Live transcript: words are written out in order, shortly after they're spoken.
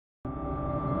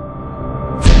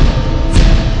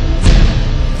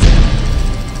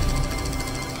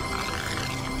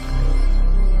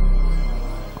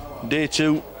Day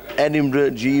 2,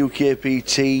 Edinburgh,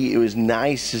 GUKPT. It was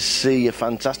nice to see a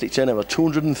fantastic turnover.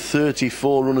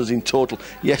 234 runners in total.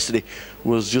 Yesterday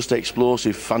was just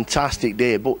explosive. Fantastic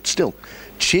day, but still,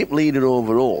 chip leader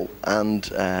overall, and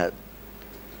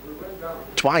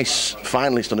twice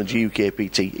finalist on a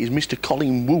GUKPT is Mr.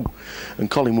 Colin Wu. And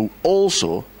Colin Wu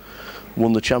also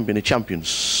won the Champion of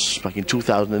Champions back in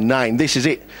 2009. This is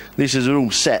it. This is the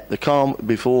room set. The calm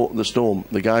before the storm.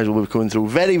 The guys will be coming through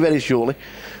very, very shortly,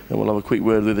 and we'll have a quick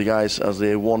word with the guys as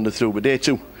they wander through. But Day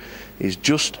 2 is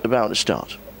just about to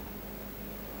start.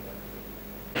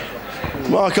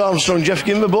 Mark Armstrong, Jeff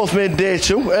Kimber, both made Day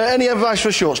 2. Any advice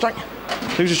for short stack?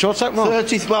 Who's a short stack, Mark?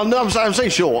 30. Well, no, I'm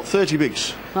saying short. 30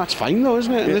 bigs. That's fine, though,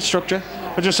 isn't it? In this structure.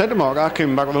 I just said to Mark, I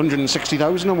came back with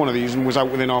 160,000 on one of these and was out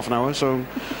within half an hour. So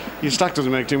your stack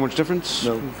doesn't make too much difference.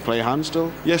 No. Play a hand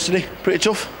still. Yesterday, pretty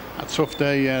tough. A tough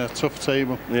day, yeah. A tough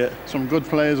table. Yeah. Some good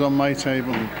players on my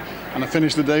table, and I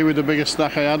finished the day with the biggest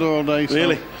stack I had all day. So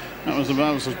really? That was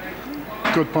a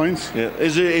good point. Yeah.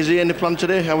 Is there any plan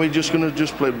today? Are we just going to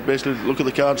play, basically look at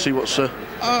the cards, see what's happening?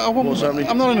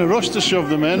 I'm not in a rush to shove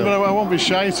them in, but I won't be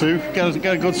shy to get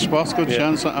a good spot, good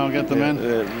chance. I'll get them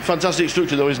in. Fantastic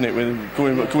structure, though, isn't it? With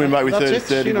coming back with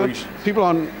 30 weeks. People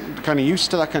aren't kind of used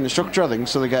to that kind of structure, I think,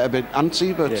 so they get a bit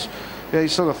antsy. But yeah, you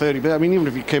still got 30 bigs. I mean, even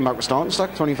if you came back with starting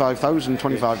stack, 25,000,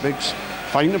 25 bigs,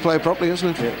 fine to play properly,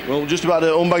 isn't it? Yeah. Well, just about to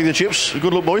unbag the chips.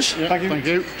 Good luck, boys. Yeah, thank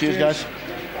you. Cheers, guys.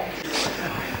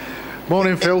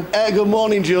 Morning, Phil. Good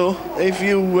morning, Joe. If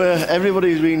you,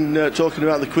 everybody's been talking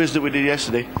about the quiz that we did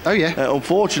yesterday. Oh yeah.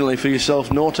 Unfortunately for yourself,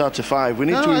 0 out of 5. We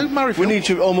need to. Murrayfield. We need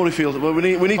to. Oh, Murrayfield. Well, we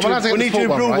need to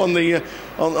improve on the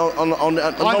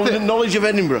on knowledge of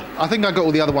Edinburgh. I think I got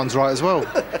all the other ones right as well.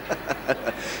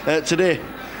 Today,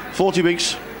 40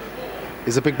 bigs.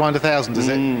 Is a big blind 1,000? Is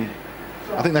it?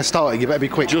 I think they're starting. You better be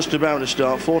quick. Just about to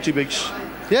start. 40 bigs.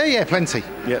 Yeah, plenty.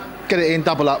 Yeah. Get it in,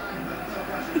 double up.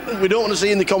 We don't want to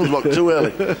see in the comments box too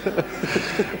early.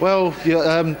 Well,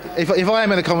 if I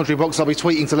am in the commentary box, I'll be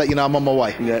tweeting to let you know I'm on my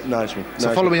way. Yeah, nice one.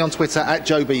 So follow me on Twitter at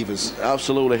Joe Beevers.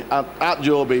 Absolutely. At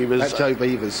Joe Beevers. At Joe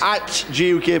Beevers. At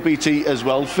GUKPT as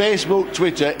well. Facebook,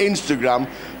 Twitter, Instagram,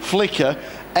 Flickr.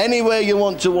 Anywhere you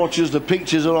want to watch us, the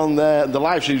pictures are on there. The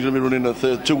live stream's going to be running at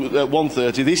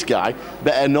 1:30. This guy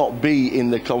better not be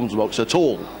in the comments box at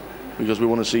all, because we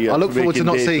want to see you. I look forward to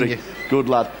not seeing you. Good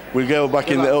lad. We'll go back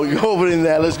in there. Go over in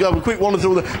there. Let's go have a quick wander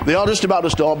through. They are just about to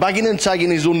start. Bagging and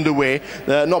tagging is underway.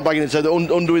 Not bagging and tagging,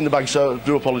 they're undoing the bag, so I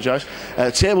do apologise.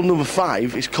 Table number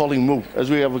 5 is Colin Wu. As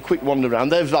we have a quick wander around.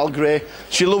 There's Val Gray.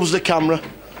 She loves the camera.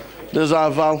 There's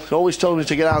our Val. Always telling me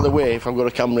to get out of the way if I've got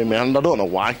a camera in my hand. I don't know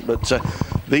why, but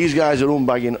these guys are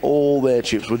unbagging all their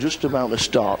chips. We're just about to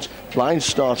start. Blinds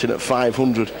starting at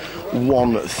 500,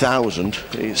 1,000.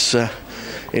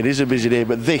 It is a busy day,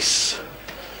 but this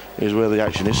is where the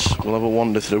action is. We'll have a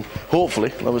wander through.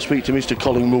 Hopefully, we'll have a speak to Mr.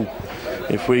 Colin Wu.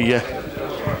 If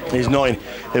he's not in.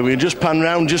 If we just pan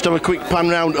round, just have a quick pan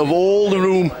round of all the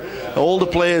room, all the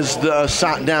players that are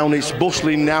sat down. It's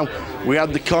bustling now. We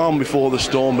had the calm before the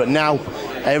storm, but now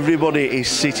everybody is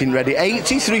sitting ready.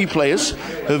 83 players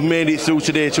have made it through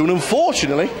today too, and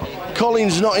unfortunately,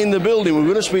 Colin's not in the building. We're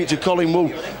going to speak to Colin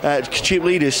Wu, chip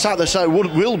leader, sat the side,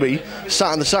 will be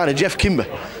sat on the side of Jeff Kimber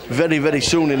very, very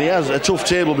soon, and he has a tough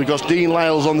table because Dean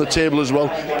Lyle's on the table as well,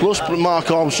 plus Mark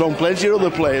Armstrong, plenty of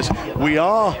other players. We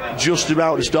are just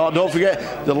about to start. Don't forget,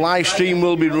 the live stream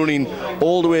will be running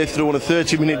all the way through on a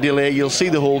 30-minute delay. You'll see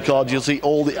the whole card, you'll see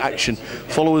all the action.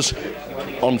 Follow us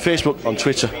on Facebook, on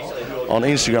Twitter, on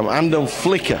Instagram, and on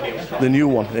Flickr, the new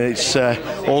one. It's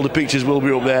all the pictures will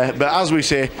be up there. But as we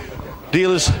say,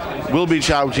 dealers will be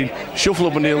shouting, shuffle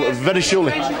up and deal very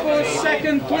surely.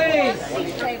 Second, please.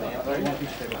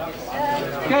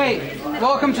 Okay,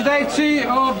 welcome to Day 2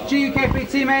 of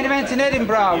GUKPT main event in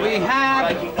Edinburgh. We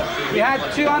had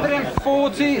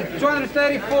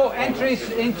 234 entries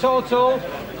in total.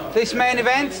 This main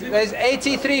event. There's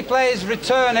 83 players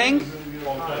returning.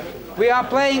 We are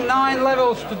playing 9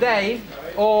 levels today,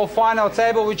 or final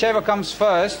table, whichever comes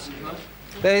first.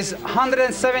 There's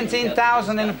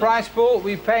 117,000 in the prize pool.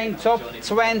 We're paying top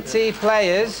 20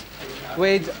 players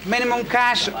with minimum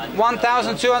cash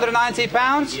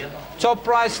 £1,290. Top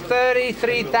prize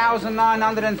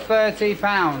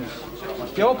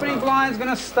 £33,930. The opening blind is going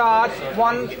to start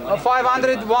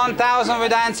 500, 1,000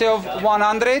 with ante of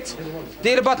 100.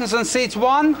 Dealer buttons on seats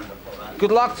 1.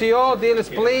 Good luck to you all. Dealers,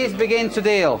 please begin to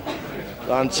deal.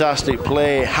 Fantastic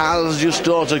play. Has just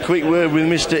started. A quick word with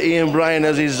Mr. Ian Bryan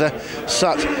as he's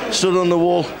stood on the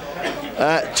wall.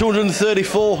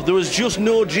 234. There was just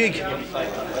no jig.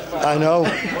 I know.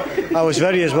 I was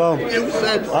ready as well. You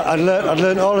said. I'd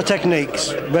learned all the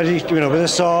techniques, ready, with the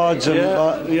swords and.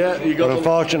 You got. But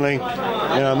unfortunately, you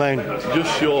know what I mean.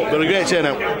 Just short, but a great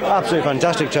turnout. Absolutely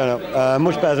fantastic turnout.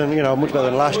 Much better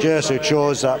than last year. So it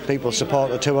shows that people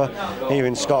support the tour here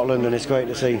in Scotland, and it's great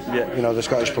to see the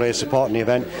Scottish players supporting the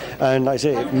event. And like I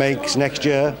say, it makes next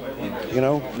year,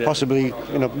 possibly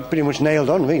pretty much nailed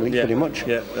on, really, pretty much.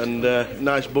 Yeah, and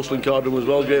nice bustling cardroom as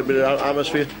well. Great bit of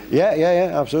atmosphere.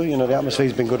 Yeah, absolutely. The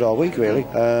atmosphere's been good all week, really.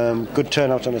 Good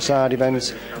turnout on the side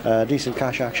events, decent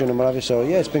cash action and whatever. So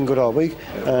yeah, it's been good all week,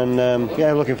 and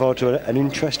looking forward to an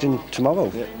interesting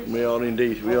tomorrow. Yeah, we are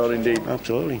indeed.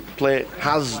 Absolutely. Play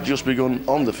has just begun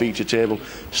on the feature table.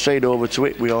 Straight over to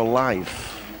it. We are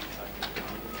live.